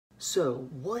So,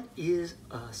 what is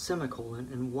a semicolon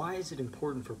and why is it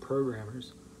important for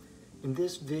programmers? In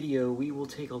this video, we will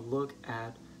take a look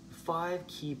at 5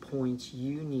 key points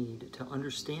you need to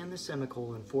understand the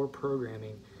semicolon for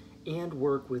programming and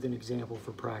work with an example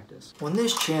for practice. On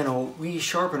this channel, we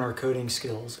sharpen our coding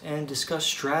skills and discuss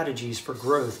strategies for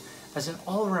growth as an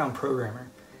all-around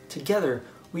programmer. Together,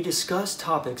 we discuss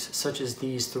topics such as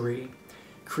these 3.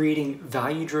 Creating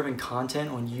value-driven content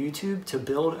on YouTube to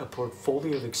build a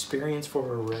portfolio of experience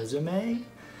for a resume,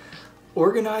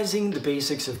 organizing the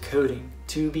basics of coding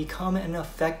to become an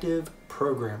effective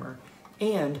programmer,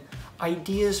 and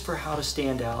ideas for how to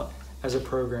stand out as a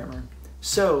programmer.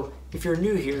 So, if you're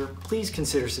new here, please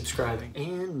consider subscribing.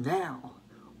 And now,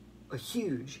 a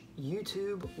huge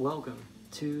YouTube welcome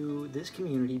to this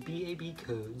community, BAB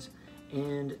Codes,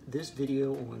 and this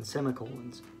video on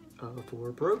semicolons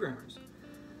for programmers.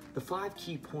 The 5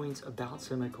 key points about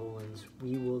semicolons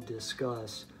we will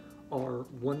discuss are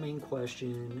 1 main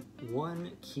question, 1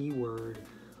 keyword,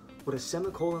 what a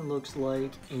semicolon looks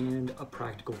like, and a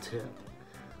practical tip.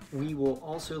 We will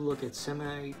also look at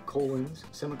semicolons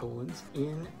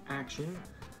in action,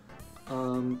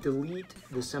 delete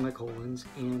the semicolons,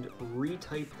 and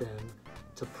retype them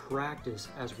to practice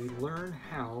as we learn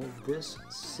how this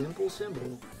simple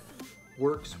symbol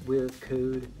works with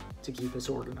code to keep us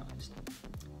organized.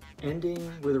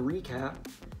 Ending with a recap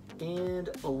and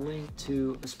a link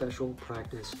to a special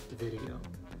practice video.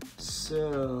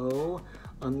 So,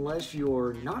 unless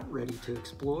you're not ready to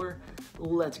explore,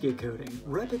 let's get coding.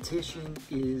 Repetition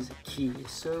is key,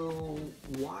 so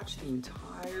watch the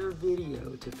entire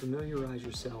video to familiarize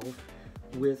yourself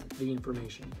with the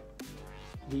information.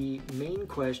 The main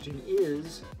question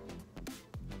is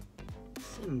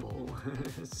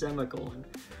semicolon.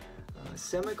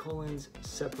 Semicolons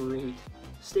separate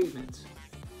statements.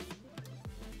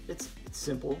 It's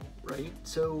simple, right?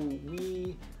 So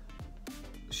we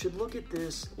should look at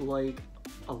this like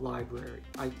a library.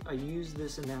 I use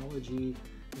this analogy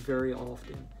very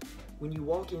often. When you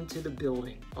walk into the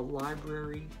building, a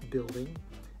library building,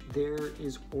 there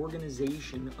is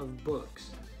organization of books.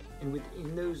 And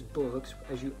within those books,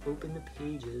 as you open the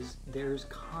pages, there's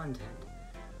content.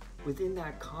 Within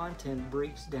that content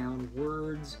breaks down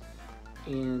words,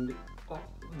 and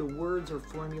the words are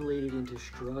formulated into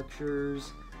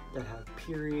structures that have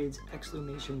periods,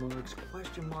 exclamation marks,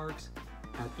 question marks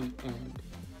at the end.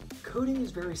 Coding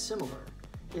is very similar.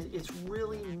 It's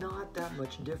really not that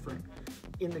much different.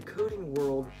 In the coding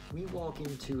world, we walk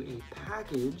into a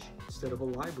package instead of a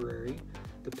library.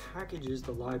 The package is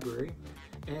the library,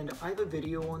 and I have a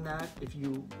video on that. If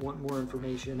you want more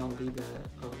information, I'll leave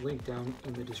a link down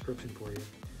in the description for you.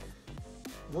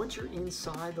 Once you're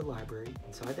inside the library,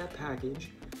 inside that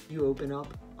package, you open up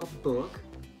a book.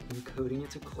 In coding,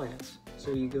 it's a class.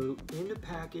 So you go into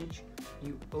package,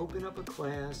 you open up a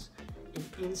class, and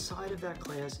inside of that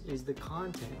class is the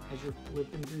content. As you're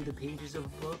flipping through the pages of a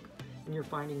book and you're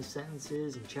finding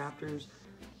sentences and chapters,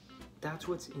 that's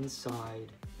what's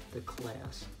inside the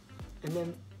class. And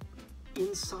then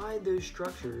inside those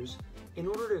structures, in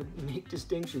order to make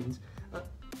distinctions,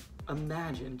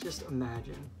 just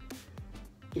imagine,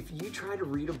 if you try to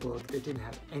read a book that didn't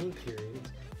have any periods,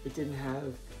 it didn't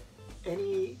have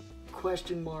any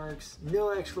question marks,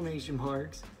 no exclamation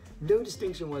marks, no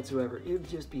distinction whatsoever, it would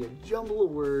just be a jumble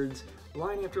of words,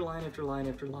 line after line after line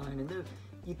after line, and then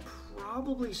you'd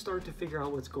probably start to figure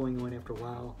out what's going on after a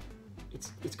while.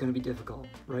 It's going to be difficult,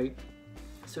 right?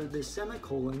 So the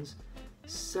semicolons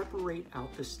separate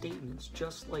out the statements,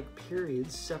 just like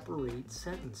periods separate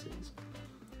sentences.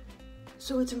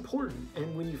 So it's important,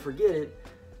 and when you forget it,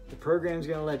 the program's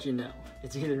going to let you know.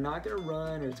 It's either not going to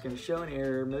run or it's going to show an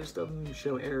error. Most of them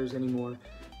show errors anymore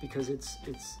because it's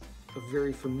a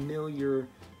very familiar,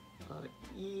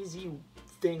 easy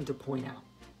thing to point out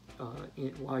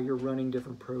while you're running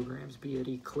different programs, be it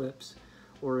Eclipse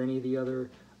or any of the other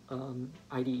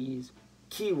IDEs.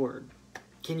 Keyword.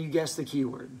 Can you guess the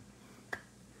keyword?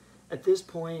 At this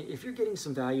point, if you're getting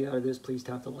some value out of this, please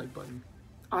tap the like button.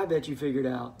 I bet you figured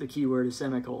out the keyword is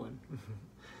semicolon.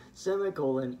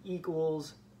 Semicolon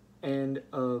equals end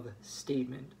of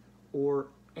statement or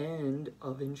end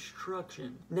of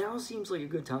instruction. Now seems like a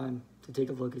good time to take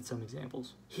a look at some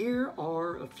examples. Here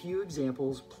are a few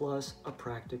examples plus a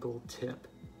practical tip.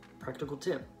 Practical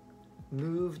tip: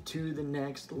 move to the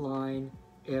next line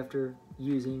after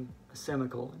using a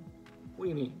semicolon. What do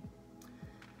you mean?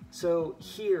 So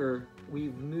here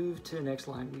we've moved to the next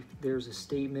line. There's a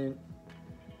statement,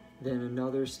 then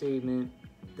another statement,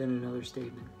 then another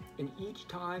statement. And each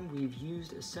time we've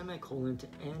used a semicolon to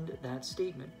end that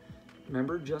statement.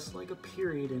 Remember, just like a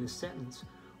period in a sentence,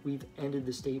 we've ended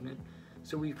the statement.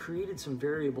 So we've created some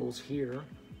variables here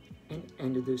and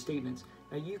ended those statements.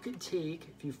 Now you could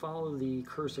take, if you follow the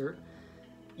cursor,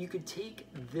 you could take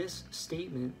this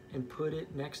statement and put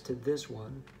it next to this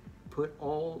one, put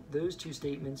all those two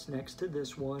statements next to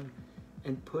this one,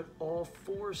 and put all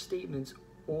four statements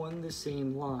on the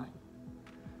same line.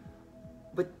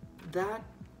 But that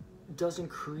doesn't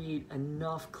create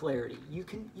enough clarity. You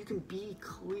can be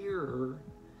clearer,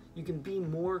 you can be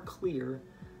more clear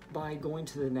by going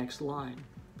to the next line,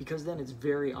 because then it's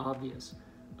very obvious.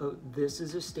 Oh, this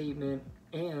is a statement,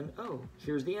 and oh,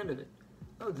 here's the end of it.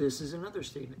 Oh, this is another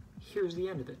statement. Here's the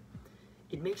end of it.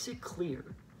 It makes it clear.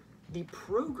 The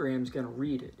program's going to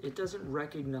read it. It doesn't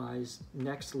recognize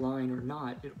next line or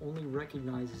not. It only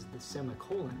recognizes the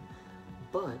semicolon.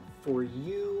 But for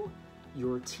you,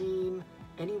 your team,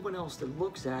 anyone else that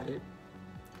looks at it,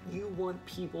 you want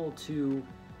people to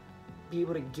be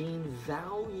able to gain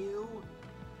value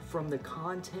from the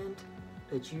content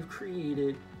that you've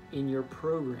created in your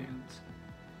programs.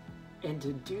 And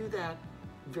to do that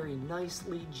very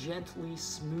nicely, gently,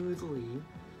 smoothly,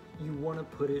 you want to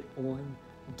put it on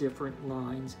different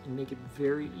lines and make it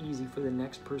very easy for the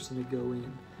next person to go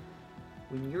in.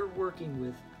 When you're working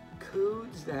with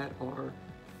codes that are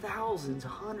thousands,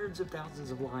 hundreds of thousands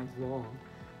of lines long,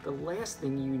 the last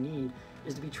thing you need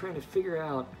is to be trying to figure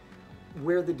out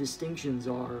where the distinctions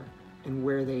are and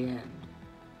where they end.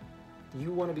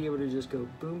 You want to be able to just go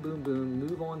boom, boom, boom,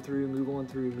 move on through, move on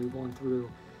through, move on through,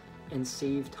 and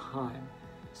save time.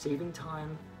 Saving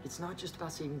time, it's not just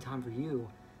about saving time for you,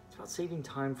 it's about saving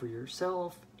time for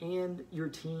yourself and your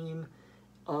team,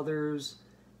 others,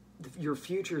 your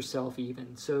future self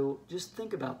even. So just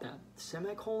think about that.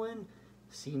 Semicolon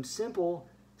seems simple,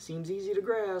 seems easy to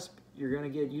grasp, you're going to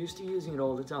get used to using it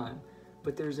all the time,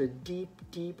 but there's a deep,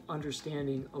 deep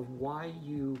understanding of why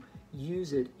you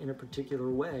use it in a particular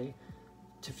way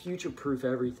to future-proof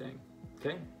everything,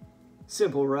 okay?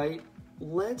 Simple, right?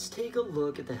 Let's take a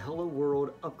look at the Hello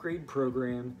World upgrade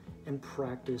program and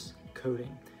practice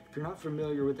coding. If you're not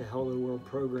familiar with the Hello World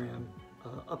program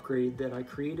upgrade that I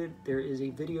created, there is a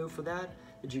video for that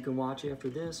you can watch after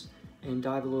this and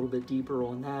dive a little bit deeper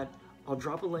on that. I'll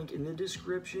drop a link in the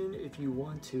description if you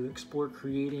want to explore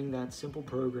creating that simple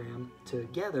program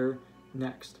together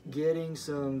next. Getting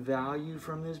some value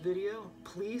from this video?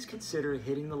 Please consider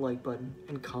hitting the like button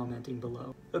and commenting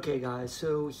below. Okay guys,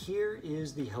 so here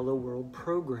is the Hello World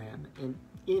program, and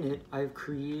in it I've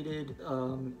created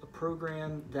a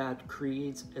program that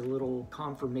creates a little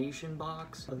confirmation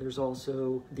box. There's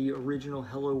also the original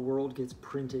Hello World gets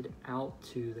printed out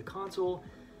to the console,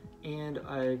 and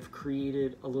I've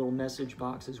created a little message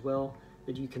box as well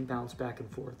that you can bounce back and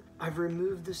forth. I've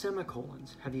removed the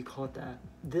semicolons. Have you caught that?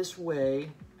 This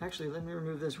way, actually let me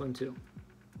remove this one too.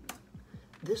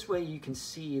 This way you can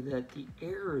see that the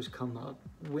errors come up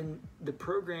when the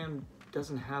program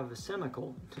doesn't have a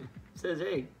semicolon. It says,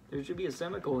 hey, there should be a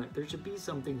semicolon. There should be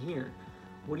something here.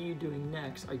 What are you doing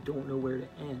next? I don't know where to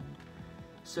end.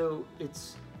 So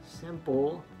it's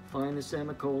simple. Find the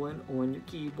semicolon on your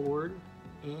keyboard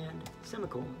and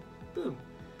semicolon. Boom.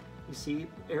 You see,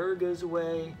 error goes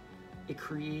away. It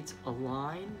creates a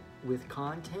line with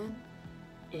content,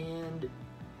 and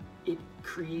it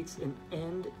creates an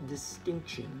end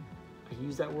distinction. I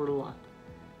use that word a lot.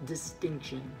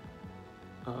 Distinction.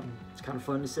 It's kind of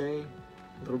fun to say, a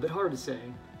little bit hard to say.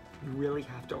 You really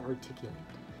have to articulate.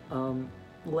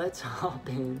 Let's hop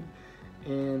in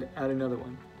and add another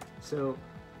one. So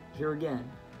here again,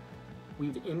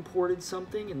 we've imported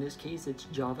something. In this case, it's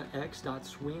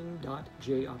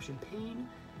javax.swing.jOptionPane.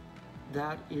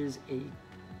 That is a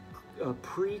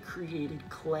pre-created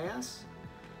class,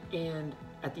 and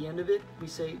at the end of it, we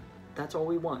say that's all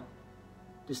we want.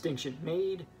 Distinction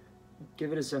made,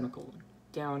 give it a semicolon.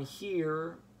 Down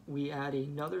here, we add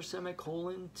another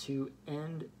semicolon to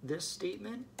end this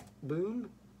statement. Boom.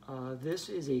 This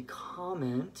is a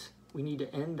comment. We need to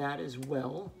end that as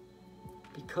well,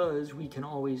 because we can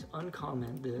always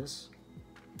uncomment this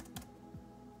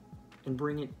and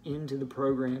bring it into the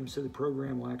program so the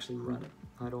program will actually run it.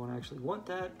 I don't actually want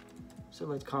that, so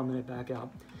let's comment it back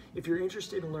out. If you're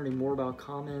interested in learning more about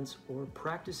comments or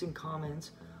practicing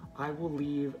comments, I will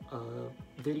leave a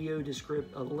video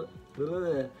description. I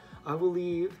will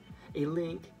leave a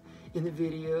link in the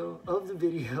video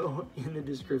in the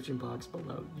description box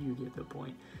below. You get the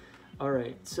point. All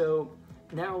right, so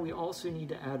now we also need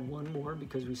to add one more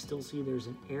because we still see there's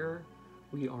an error.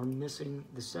 We are missing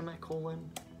the semicolon.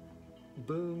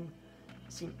 Boom.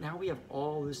 See, now we have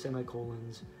all the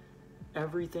semicolons.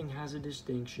 Everything has a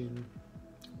distinction.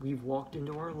 We've walked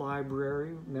into our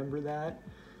library, remember that?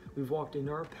 We've walked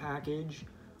into our package.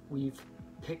 We've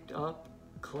picked up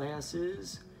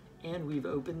classes, and we've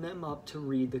opened them up to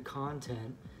read the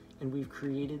content, and we've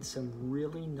created some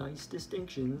really nice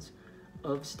distinctions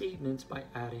of statements by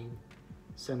adding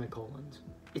semicolons.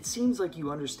 It seems like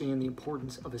you understand the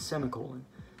importance of a semicolon.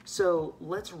 So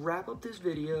let's wrap up this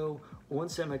video on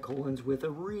semicolons with a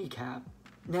recap.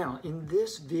 Now, in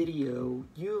this video,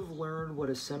 you've learned what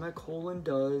a semicolon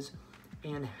does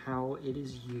and how it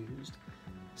is used.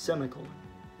 Semicolon.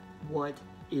 What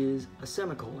is a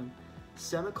semicolon?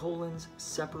 Semicolons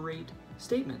separate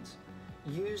statements,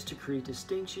 used to create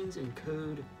distinctions in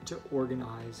code to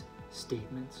organize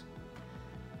statements.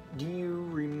 Do you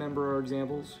remember our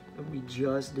examples that we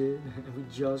just did and we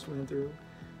just went through?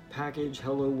 Package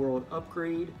hello world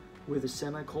upgrade with a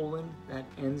semicolon that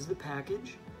ends the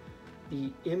package.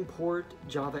 The import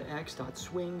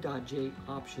javax.swing.j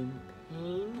option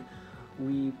pane,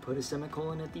 we put a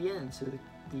semicolon at the end so that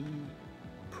the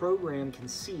program can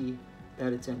see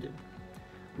that it's ended.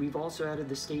 We've also added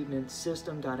the statement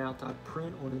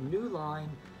system.out.print on a new line,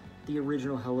 the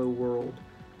original hello world,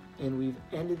 and we've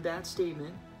ended that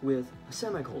statement with a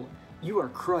semicolon. You are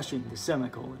crushing the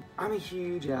semicolon. I'm a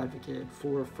huge advocate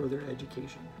for further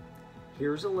education.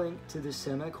 Here's a link to the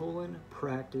semicolon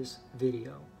practice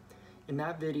video. In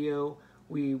that video,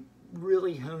 we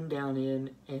really hone down in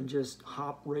and just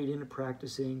hop right into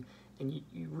practicing, and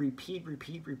you repeat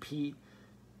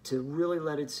to really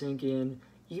let it sink in.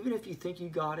 Even if you think you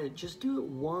got it, just do it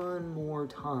one more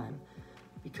time,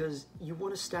 because you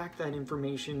want to stack that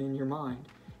information in your mind.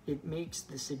 It makes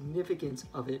the significance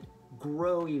of it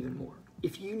grow even more.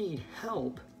 If you need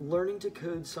help learning to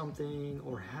code something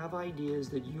or have ideas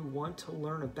that you want to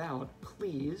learn about,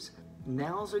 please,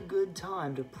 now's a good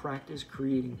time to practice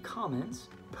creating comments.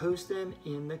 Post them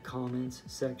in the comments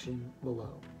section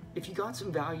below. If you got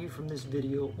some value from this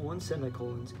video on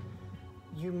semicolons,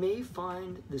 you may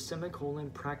find the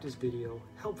semicolon practice video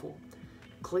helpful.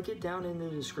 Click it down in the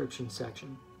description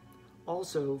section.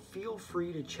 Also, feel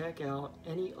free to check out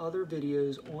any other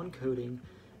videos on coding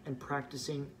and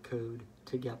practicing code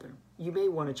together. You may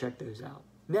want to check those out.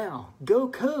 Now, go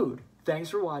code! Thanks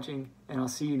for watching, and I'll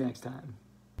see you next time.